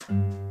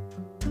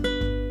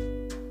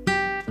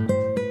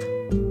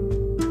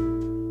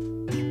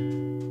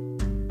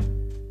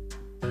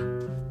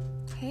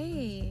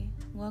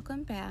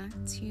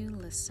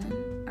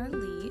listen or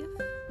leave.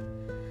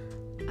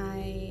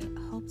 I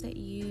hope that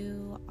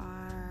you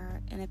are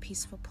in a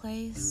peaceful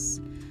place,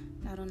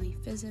 not only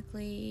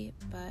physically,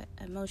 but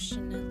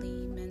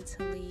emotionally,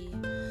 mentally,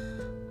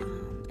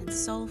 and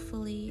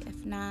soulfully.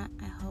 If not,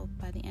 I hope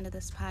by the end of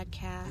this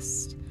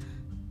podcast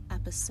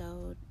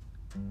episode,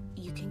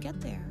 you can get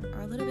there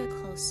or a little bit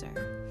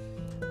closer.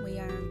 We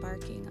are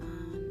embarking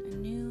on a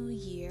new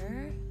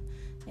year.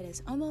 It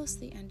is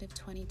almost the end of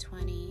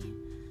 2020,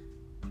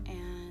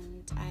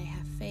 and I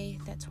have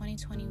faith that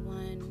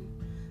 2021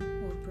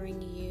 will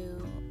bring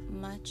you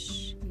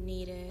much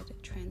needed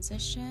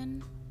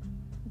transition,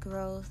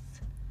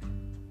 growth,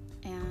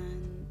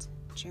 and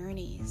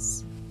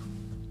journeys.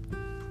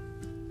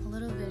 A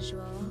little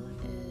visual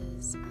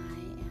is I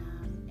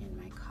am in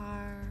my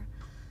car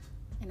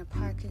in a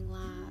parking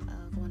lot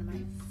of one of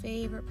my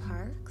favorite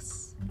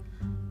parks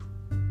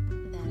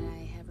that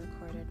I have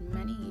recorded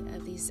many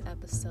of these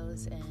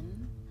episodes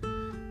in.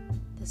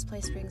 This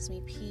place brings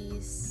me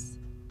peace,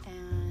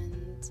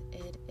 and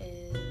it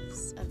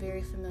is a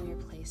very familiar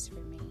place for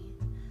me.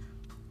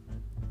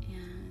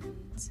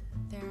 And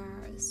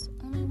there's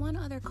only one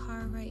other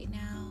car right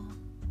now,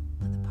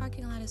 but the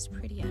parking lot is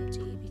pretty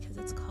empty because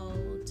it's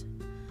cold.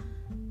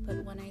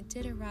 But when I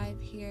did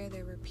arrive here,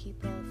 there were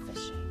people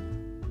fishing.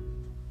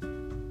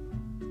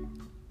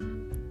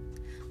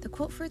 The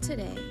quote for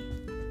today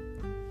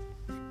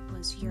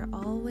was, "You're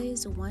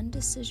always one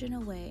decision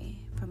away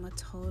from a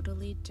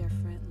totally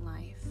different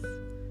life."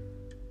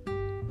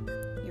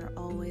 You're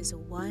always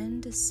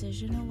one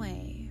decision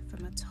away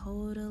from a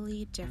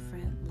totally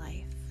different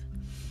life.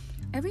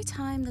 Every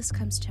time this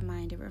comes to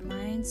mind, it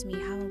reminds me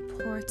how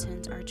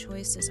important our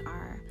choices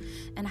are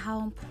and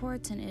how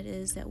important it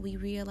is that we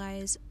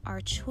realize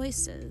our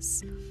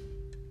choices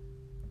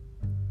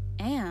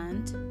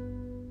and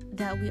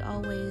that we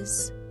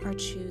always are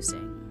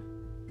choosing.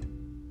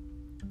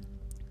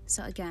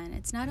 So again,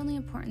 it's not only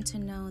important to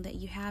know that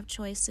you have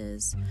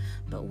choices,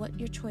 but what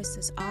your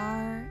choices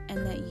are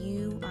and that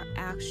you are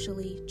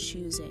actually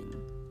choosing.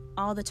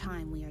 All the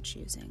time we are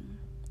choosing.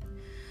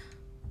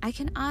 I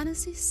can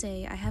honestly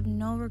say I have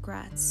no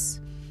regrets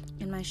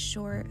in my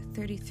short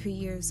 33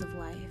 years of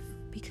life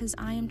because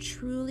I am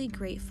truly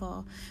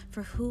grateful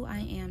for who I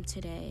am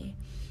today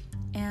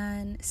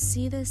and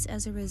see this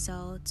as a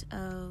result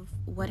of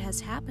what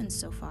has happened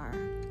so far.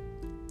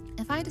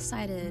 If I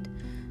decided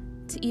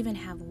to even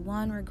have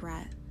one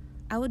regret,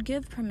 I would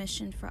give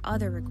permission for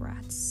other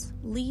regrets,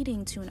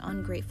 leading to an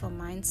ungrateful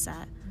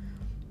mindset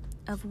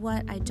of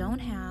what I don't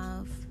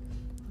have,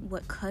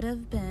 what could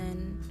have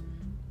been,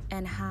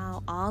 and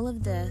how all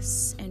of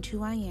this and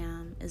who I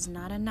am is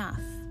not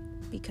enough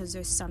because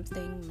there's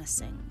something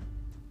missing.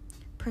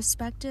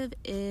 Perspective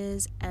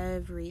is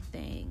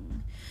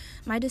everything.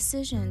 My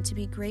decision to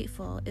be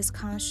grateful is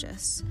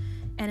conscious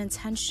and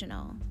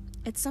intentional.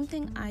 It's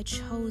something I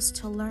chose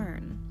to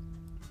learn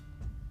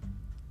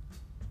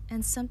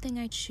and something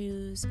I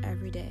choose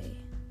every day.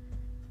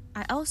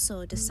 I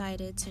also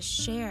decided to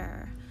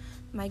share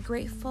my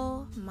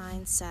grateful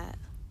mindset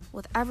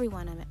with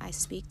everyone I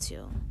speak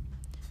to.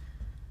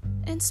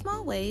 In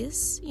small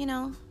ways,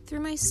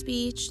 through my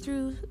speech,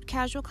 through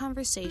casual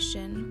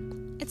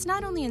conversation. It's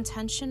not only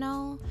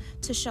intentional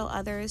to show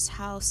others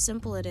how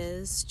simple it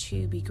is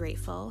to be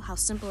grateful, how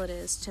simple it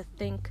is to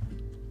think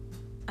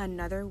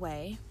another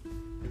way,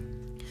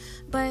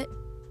 but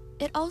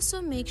it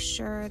also makes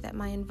sure that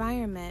my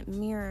environment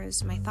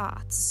mirrors my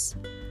thoughts,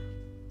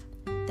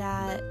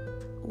 that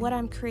what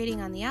I'm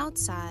creating on the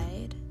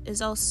outside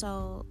is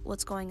also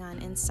what's going on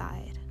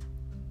inside.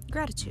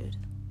 Gratitude.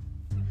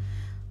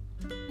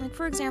 Like,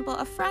 for example,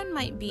 a friend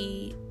might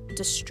be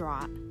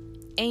distraught,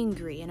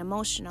 angry, and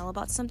emotional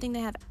about something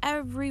they have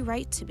every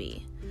right to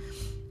be.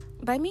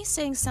 By me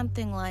saying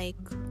something like,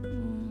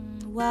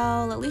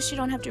 well, at least you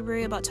don't have to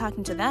worry about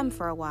talking to them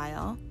for a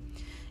while,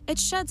 it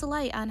sheds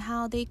light on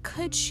how they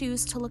could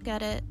choose to look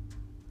at it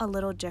a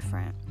little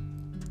different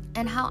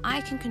and how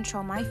I can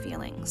control my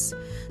feelings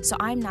so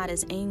I'm not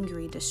as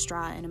angry,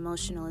 distraught, and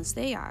emotional as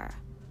they are.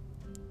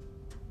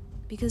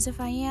 Because if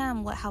I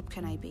am, what help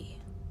can I be?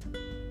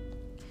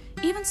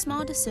 Even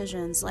small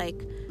decisions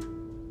like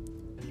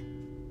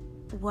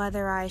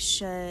whether I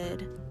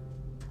should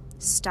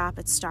stop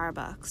at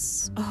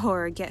Starbucks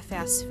or get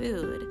fast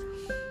food.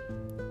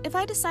 If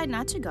I decide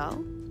not to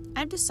go,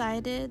 I've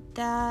decided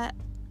that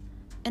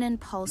an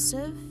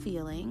impulsive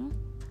feeling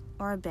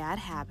or a bad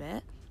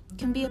habit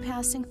can be a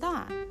passing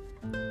thought.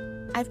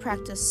 I've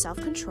practiced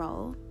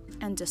self-control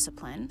and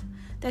discipline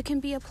that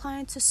can be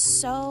applied to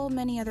so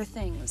many other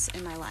things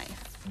in my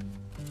life.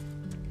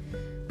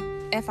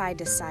 If I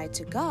decide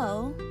to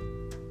go,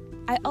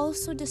 I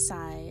also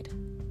decide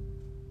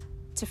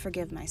to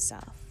forgive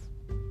myself.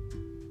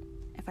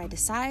 If I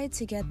decide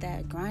to get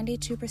that grande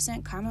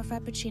 2% caramel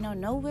frappuccino,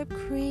 no whipped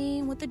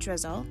cream with the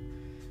drizzle,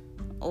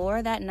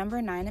 or that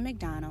number 9 at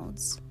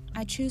McDonald's,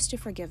 I choose to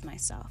forgive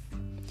myself.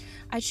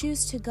 I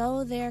choose to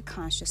go there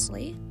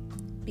consciously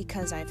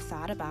because I've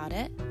thought about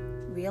it,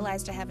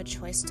 realized I have a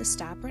choice to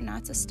stop or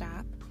not to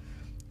stop,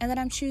 and that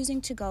I'm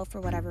choosing to go for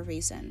whatever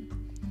reason.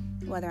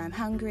 Whether I'm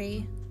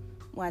hungry,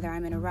 whether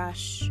I'm in a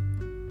rush,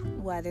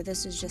 whether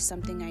this is just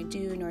something I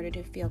do in order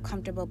to feel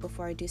comfortable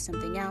before I do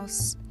something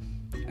else,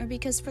 or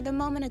because for the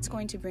moment it's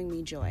going to bring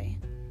me joy.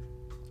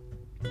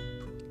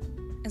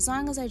 As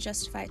long as I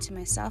justify it to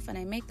myself and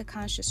I make the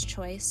conscious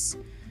choice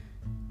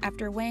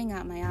after weighing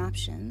out my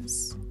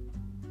options,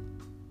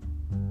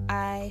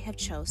 I have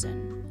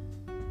chosen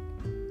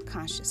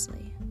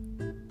consciously,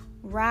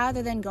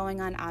 rather than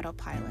going on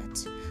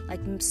autopilot, like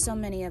so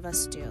many of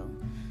us do.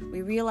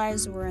 We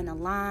realize we're in a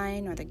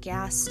line or the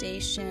gas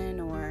station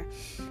or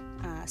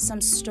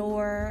some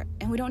store,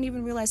 and we don't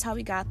even realize how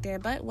we got there,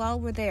 but, well,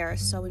 we're there,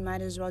 so we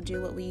might as well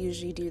do what we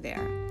usually do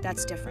there.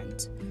 That's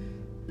different.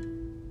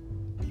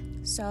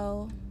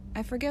 So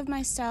I forgive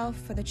myself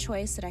for the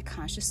choice that I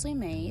consciously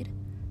made,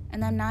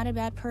 and I'm not a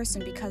bad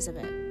person because of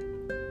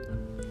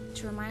it.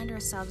 To remind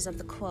ourselves of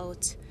the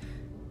quote,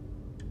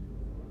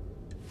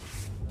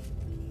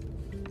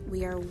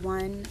 "We are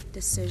one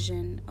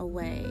decision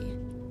away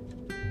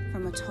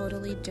from a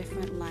totally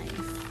different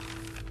life."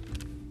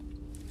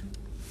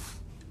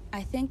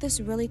 I think this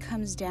really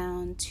comes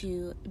down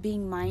to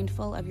being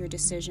mindful of your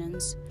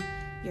decisions,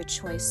 your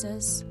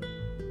choices,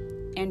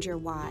 and your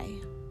why.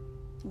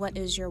 What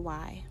is your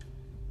why?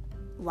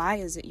 Why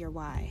is it your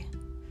why?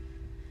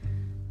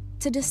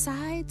 To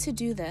decide to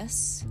do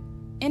this,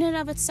 in and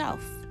of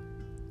itself,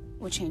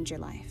 will change your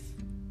life.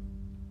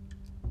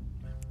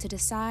 To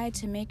decide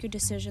to make your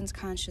decisions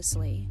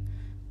consciously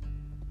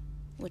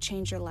will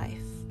change your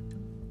life.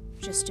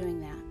 Just doing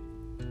that.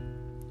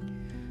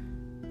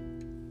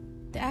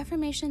 The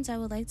affirmations I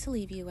would like to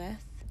leave you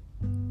with,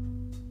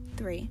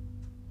 3,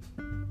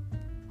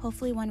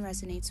 hopefully one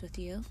resonates with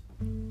you,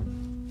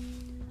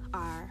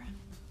 are: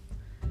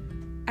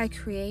 I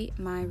create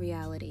my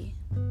reality.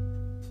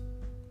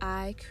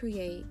 I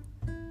create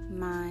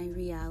my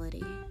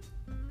reality.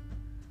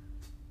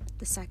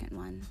 The second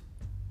one,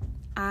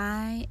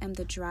 I am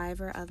the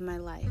driver of my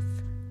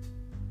life.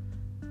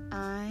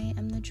 I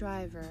am the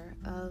driver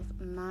of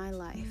my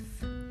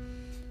life.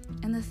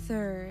 And the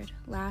third,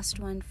 last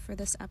one for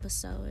this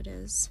episode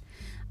is,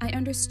 I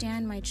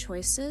understand my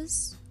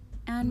choices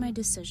and my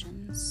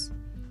decisions.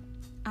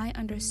 I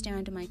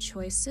understand my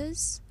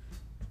choices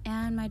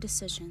and my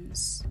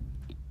decisions.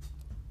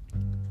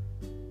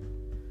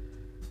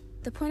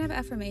 The point of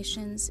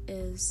affirmations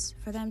is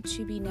for them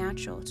to be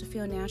natural, to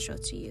feel natural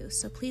to you.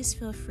 So please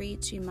feel free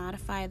to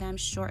modify them,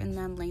 shorten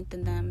them,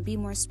 lengthen them, be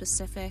more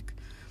specific,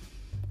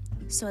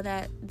 so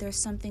that there's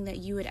something that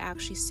you would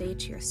actually say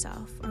to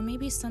yourself, or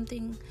maybe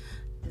something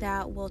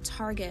that will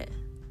target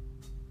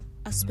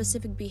a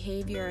specific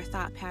behavior or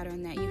thought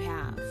pattern that you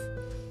have.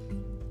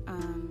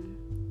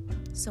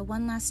 So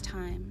one last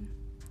time,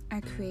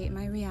 I create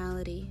my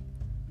reality.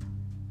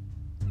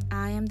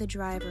 I am the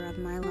driver of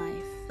my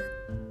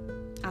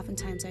life.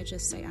 Oftentimes I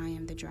just say I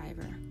am the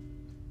driver.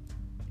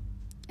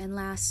 And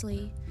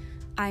lastly,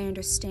 I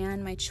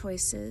understand my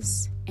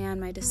choices and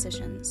my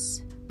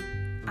decisions.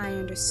 I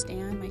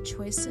understand my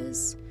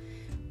choices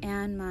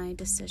and my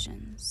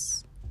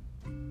decisions.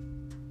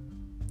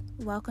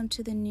 Welcome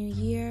to the new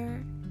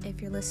year.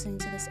 If you're listening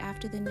to this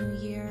after the new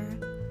year,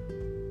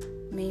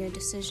 may your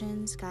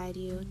decisions guide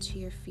you to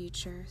your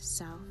future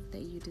self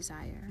that you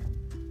desire.